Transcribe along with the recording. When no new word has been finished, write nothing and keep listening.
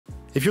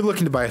If you're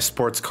looking to buy a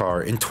sports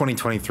car in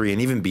 2023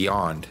 and even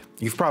beyond,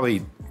 you've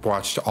probably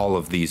watched all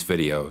of these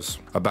videos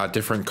about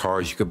different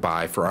cars you could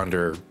buy for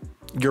under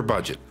your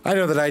budget. I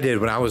know that I did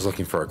when I was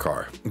looking for a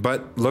car,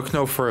 but look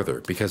no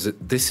further because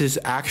this is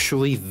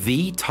actually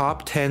the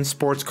top 10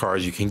 sports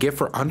cars you can get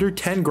for under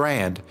 10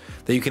 grand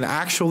that you can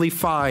actually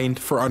find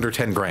for under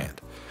 10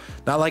 grand.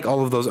 Not like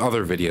all of those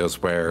other videos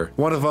where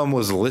one of them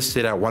was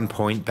listed at one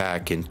point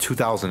back in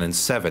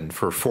 2007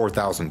 for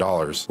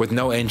 $4,000 with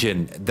no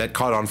engine that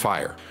caught on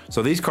fire.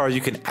 So these cars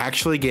you can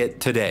actually get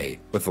today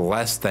with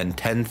less than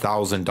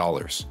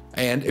 $10,000.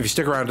 And if you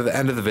stick around to the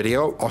end of the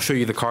video, I'll show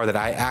you the car that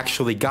I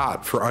actually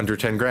got for under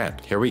 10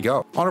 grand. Here we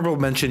go. Honorable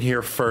mention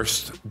here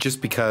first,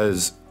 just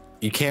because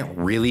you can't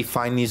really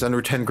find these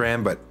under 10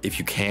 grand, but if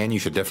you can, you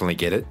should definitely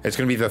get it. It's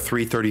gonna be the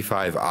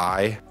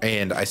 335i,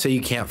 and I say you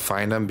can't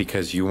find them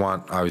because you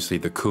want, obviously,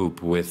 the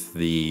coupe with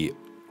the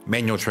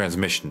manual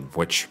transmission,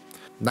 which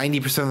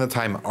 90% of the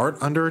time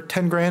aren't under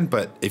 10 grand,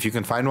 but if you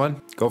can find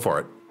one, go for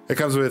it. It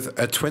comes with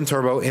a twin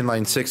turbo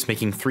inline six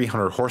making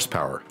 300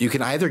 horsepower. You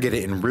can either get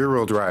it in rear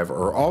wheel drive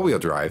or all wheel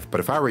drive, but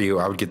if I were you,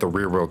 I would get the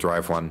rear wheel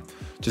drive one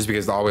just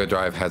because the all wheel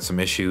drive had some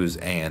issues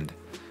and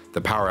the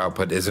power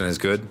output isn't as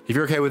good. If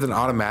you're okay with an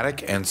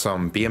automatic and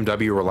some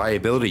BMW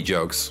reliability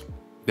jokes,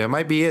 that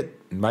might be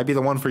it. It might be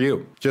the one for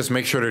you. Just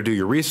make sure to do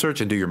your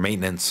research and do your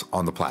maintenance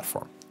on the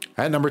platform.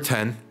 At number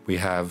 10, we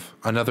have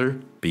another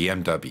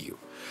BMW,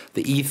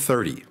 the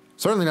E30.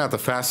 Certainly not the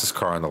fastest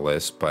car on the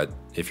list, but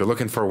if you're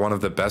looking for one of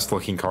the best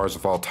looking cars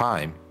of all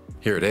time,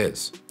 here it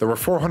is. There were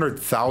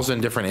 400,000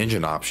 different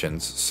engine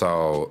options,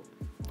 so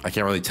I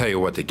can't really tell you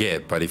what to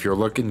get, but if you're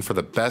looking for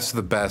the best of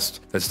the best,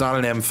 it's not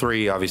an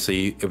M3,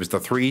 obviously, it was the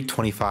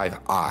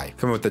 325i,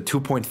 coming with the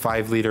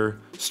 2.5 liter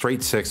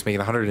straight six, making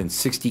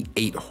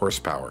 168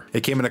 horsepower.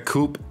 It came in a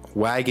coupe,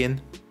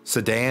 wagon,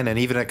 sedan, and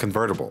even a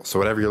convertible. So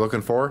whatever you're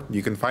looking for,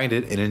 you can find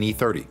it in an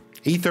E30.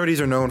 E30s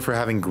are known for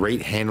having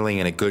great handling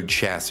and a good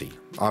chassis.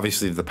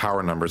 Obviously the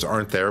power numbers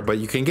aren't there, but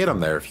you can get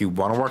them there if you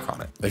want to work on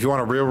it. If you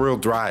want a rear-wheel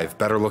drive,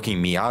 better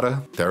looking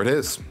Miata, there it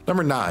is.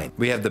 Number 9,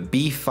 we have the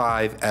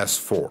B5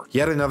 S4.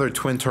 Yet another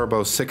twin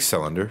turbo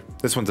 6-cylinder.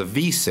 This one's a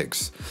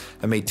V6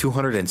 and made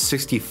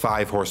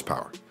 265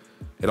 horsepower.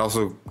 It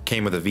also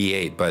came with a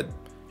V8, but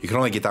you can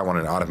only get that one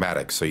in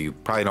automatic, so you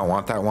probably don't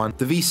want that one.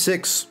 The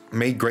V6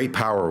 made great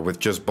power with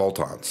just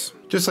bolt-ons.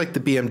 Just like the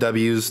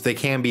BMWs, they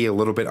can be a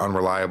little bit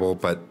unreliable,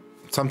 but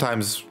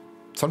sometimes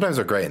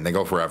they're great and they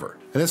go forever.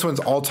 And this one's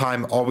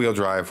all-time all-wheel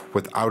drive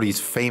with Audi's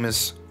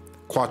famous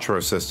Quattro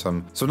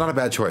system, so not a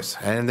bad choice,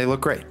 and they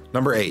look great.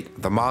 Number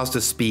 8, the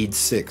Mazda Speed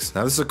 6.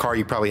 Now this is a car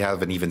you probably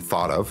haven't even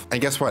thought of, and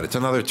guess what? It's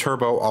another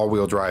turbo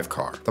all-wheel drive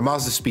car. The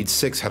Mazda Speed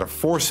 6 had a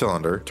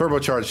 4-cylinder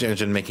turbocharged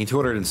engine making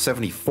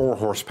 274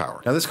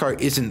 horsepower. Now this car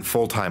isn't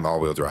full-time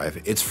all-wheel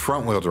drive, it's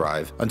front-wheel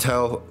drive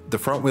until the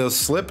front wheels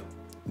slip,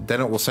 then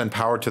it will send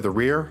power to the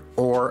rear,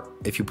 or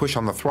if you push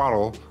on the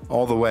throttle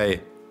all the way,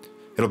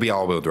 it'll be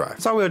all-wheel drive.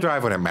 It's all-wheel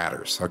drive when it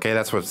matters, okay?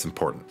 That's what's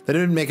important. They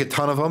didn't make a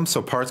ton of them,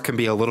 so parts can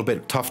be a little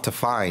bit tough to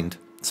find.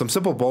 Some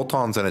simple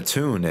bolt-ons and a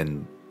tune,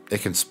 and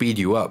it can speed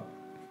you up.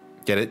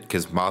 Get it?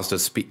 Because Mazda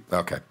speed...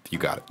 Okay, you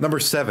got it. Number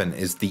 7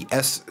 is the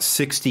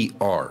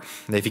S60R.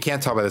 Now, if you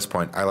can't tell by this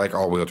point, I like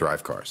all-wheel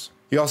drive cars.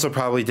 You also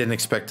probably didn't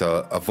expect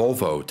a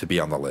Volvo to be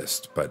on the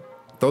list, but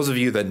those of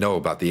you that know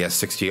about the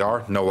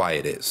S60R know why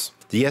it is.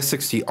 The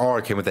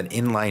S60R came with an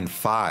inline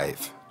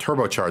 5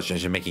 turbocharged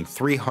engine making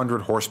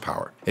 300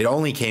 horsepower. It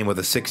only came with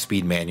a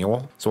 6-speed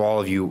manual, so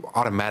all of you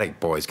automatic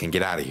boys can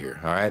get out of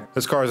here, all right?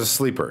 This car is a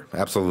sleeper,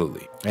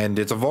 absolutely. And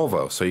it's a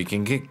Volvo, so you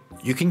can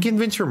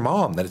convince your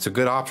mom that it's a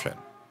good option,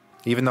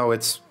 even though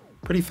it's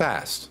pretty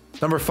fast.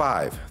 Number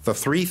 5, the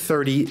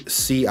 330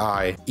 Ci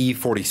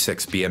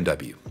E46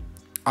 BMW.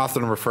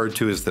 Often referred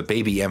to as the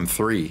baby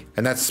M3,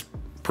 and that's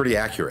pretty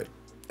accurate.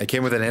 It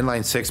came with an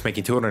inline 6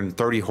 making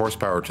 230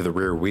 horsepower to the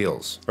rear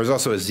wheels. There's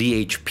also a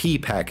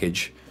ZHP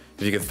package.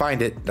 If you can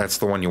find it, that's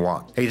the one you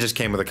want. It just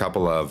came with a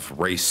couple of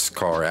race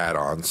car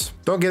add-ons.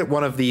 Don't get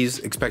one of these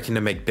expecting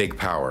to make big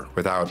power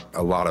without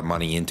a lot of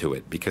money into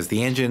it, because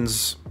the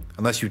engines,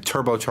 unless you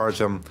turbocharge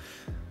them,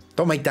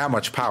 don't make that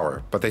much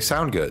power, but they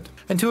sound good.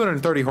 And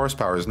 230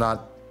 horsepower is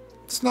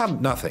it's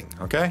not nothing,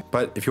 okay?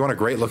 But if you want a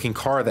great looking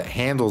car that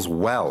handles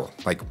well,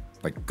 like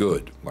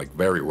good, like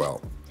very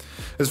well,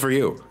 is for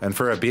you. And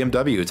for a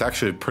BMW, it's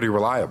actually pretty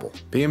reliable.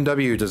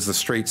 BMW does the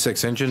straight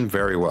 6 engine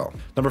very well.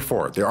 Number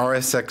 4, the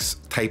RSX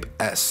Type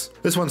S.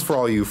 This one's for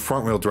all you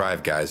front wheel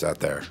drive guys out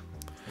there.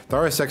 The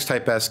RSX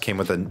Type S came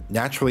with a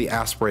naturally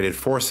aspirated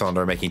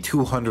 4-cylinder making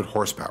 200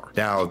 horsepower.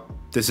 Now,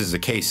 this is a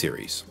K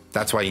series.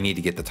 That's why you need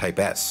to get the Type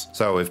S.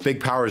 So if big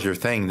power is your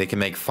thing, they can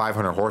make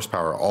 500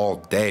 horsepower all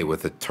day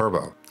with a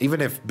turbo. Even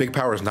if big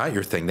power is not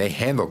your thing, they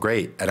handle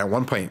great. And at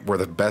one point, were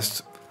the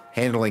best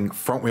handling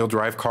front wheel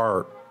drive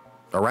car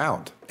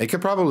around. It could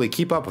probably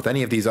keep up with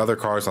any of these other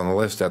cars on the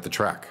list at the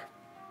track.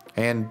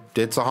 And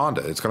it's a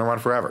Honda, it's gonna run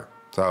forever.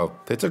 So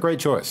it's a great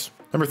choice.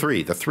 Number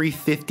 3, the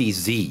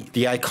 350Z,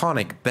 the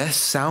iconic best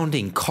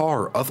sounding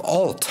car of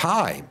all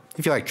time,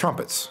 if you like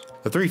trumpets.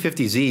 The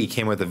 350Z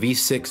came with a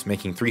V6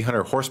 making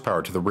 300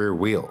 horsepower to the rear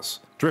wheels.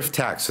 drift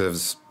tax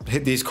has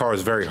hit these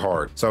cars very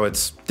hard, so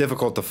it's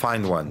difficult to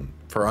find one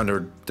for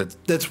under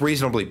that's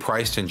reasonably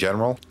priced in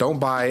general. Don't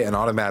buy an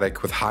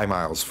automatic with high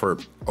miles for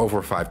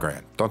over 5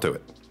 grand. Don't do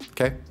it,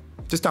 okay?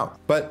 Just don't.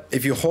 But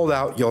if you hold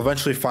out, you'll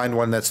eventually find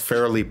one that's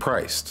fairly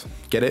priced.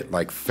 Get it?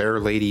 Like Fair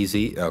Lady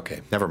Z?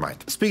 Okay, never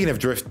mind. Speaking of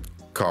drift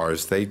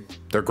cars,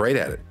 they're great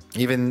at it.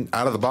 Even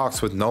out of the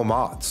box with no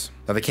mods.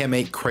 Now they can't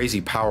make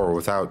crazy power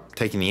without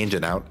taking the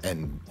engine out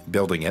and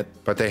building it,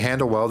 but they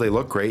handle well, they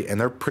look great,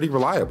 and they're pretty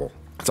reliable.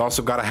 It's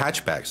also got a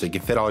hatchback, so you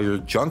can fit all your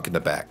junk in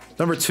the back.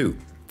 Number 2,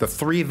 the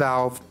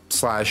 3-valve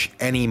 /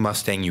 any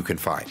Mustang you can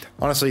find.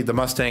 Honestly, the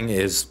Mustang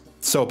is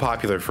so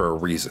popular for a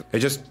reason. It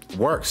just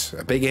works.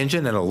 A big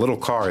engine and a little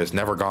car has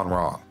never gone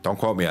wrong. Don't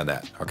quote me on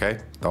that,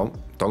 okay? Don't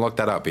look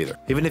that up either.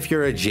 Even if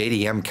you're a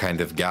JDM kind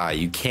of guy,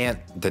 you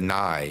can't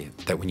deny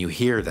that when you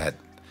hear that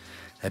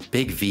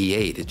big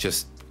V8, it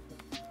just,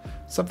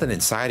 something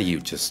inside of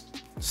you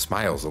just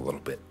smiles a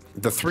little bit.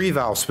 The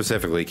 3-valve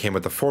specifically came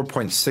with the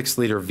 4.6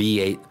 liter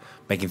V8,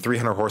 making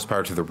 300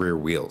 horsepower to the rear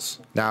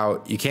wheels.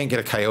 Now, you can't get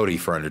a Coyote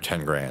for under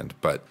 10 grand,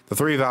 but the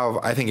 3-valve,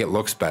 I think it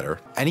looks better.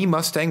 Any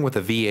Mustang with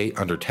a V8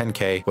 under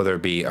 10K, whether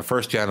it be a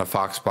first gen, a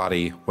Fox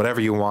body, whatever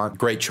you want,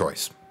 great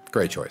choice.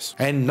 Great choice.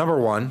 And number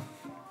 1,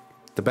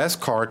 the best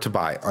car to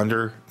buy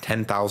under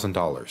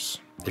 $10,000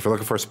 if you're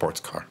looking for a sports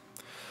car.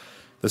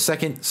 The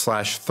 2nd /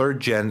 3rd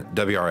gen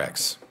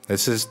WRX.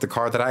 This is the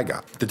car that I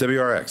got. The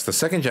WRX, the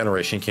 2nd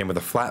generation, came with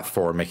a flat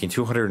 4, making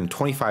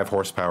 225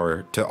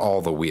 horsepower to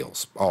all the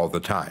wheels, all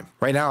the time.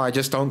 Right now, I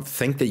just don't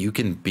think that you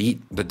can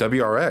beat the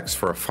WRX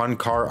for a fun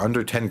car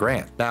under 10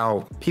 grand.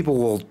 Now, people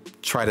will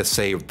try to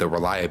say the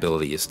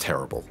reliability is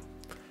terrible.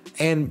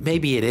 And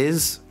maybe it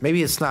is.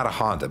 Maybe it's not a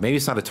Honda. Maybe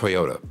it's not a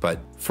Toyota. But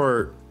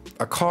for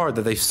a car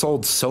that they've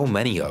sold so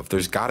many of,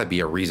 there's got to be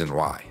a reason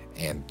why.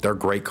 And they're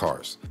great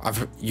cars.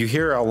 You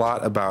hear a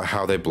lot about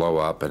how they blow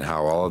up and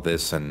how all of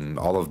this and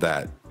all of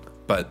that,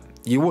 but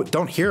you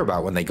don't hear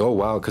about when they go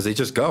well because they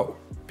just go.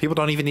 People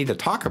don't even need to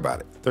talk about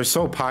it. They're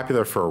so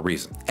popular for a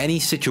reason. Any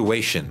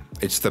situation,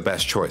 it's the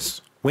best choice.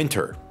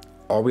 Winter,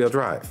 all-wheel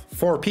drive.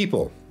 4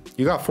 people,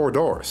 you got 4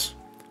 doors.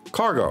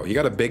 Cargo, you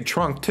got a big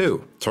trunk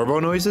too. Turbo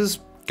noises,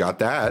 got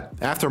that.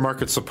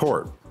 Aftermarket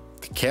support,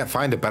 can't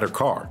find a better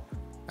car.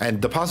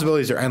 And the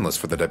possibilities are endless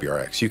for the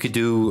WRX. You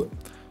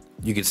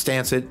could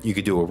stance it, you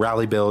could do a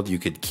rally build, you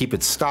could keep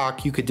it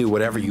stock, you could do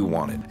whatever you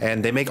wanted.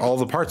 And they make all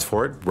the parts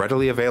for it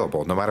readily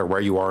available, no matter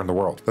where you are in the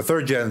world. The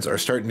 3rd gens are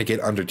starting to get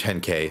under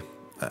 10K,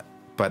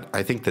 but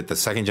I think that the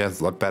 2nd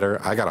gens look better.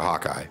 I got a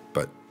Hawkeye,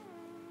 but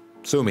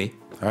sue me.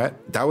 All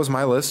right, that was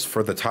my list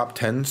for the top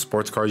 10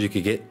 sports cars you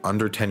could get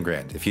under 10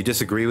 grand. If you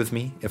disagree with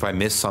me, if I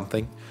missed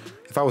something,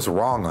 if I was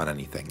wrong on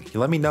anything, you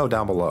let me know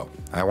down below.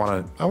 I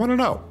wanna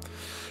know.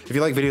 If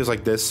you like videos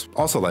like this,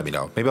 also let me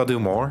know. Maybe I'll do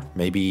more,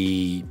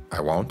 maybe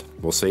I won't,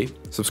 we'll see.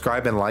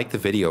 Subscribe and like the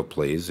video,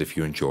 please, if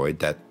you enjoyed.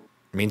 That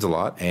means a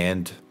lot.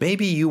 And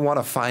maybe you want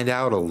to find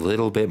out a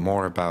little bit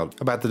more about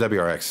the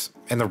WRX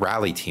and the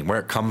rally team, where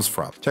it comes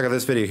from. Check out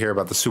this video here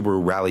about the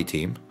Subaru rally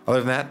team.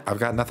 Other than that, I've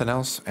got nothing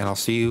else, and I'll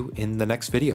see you in the next video.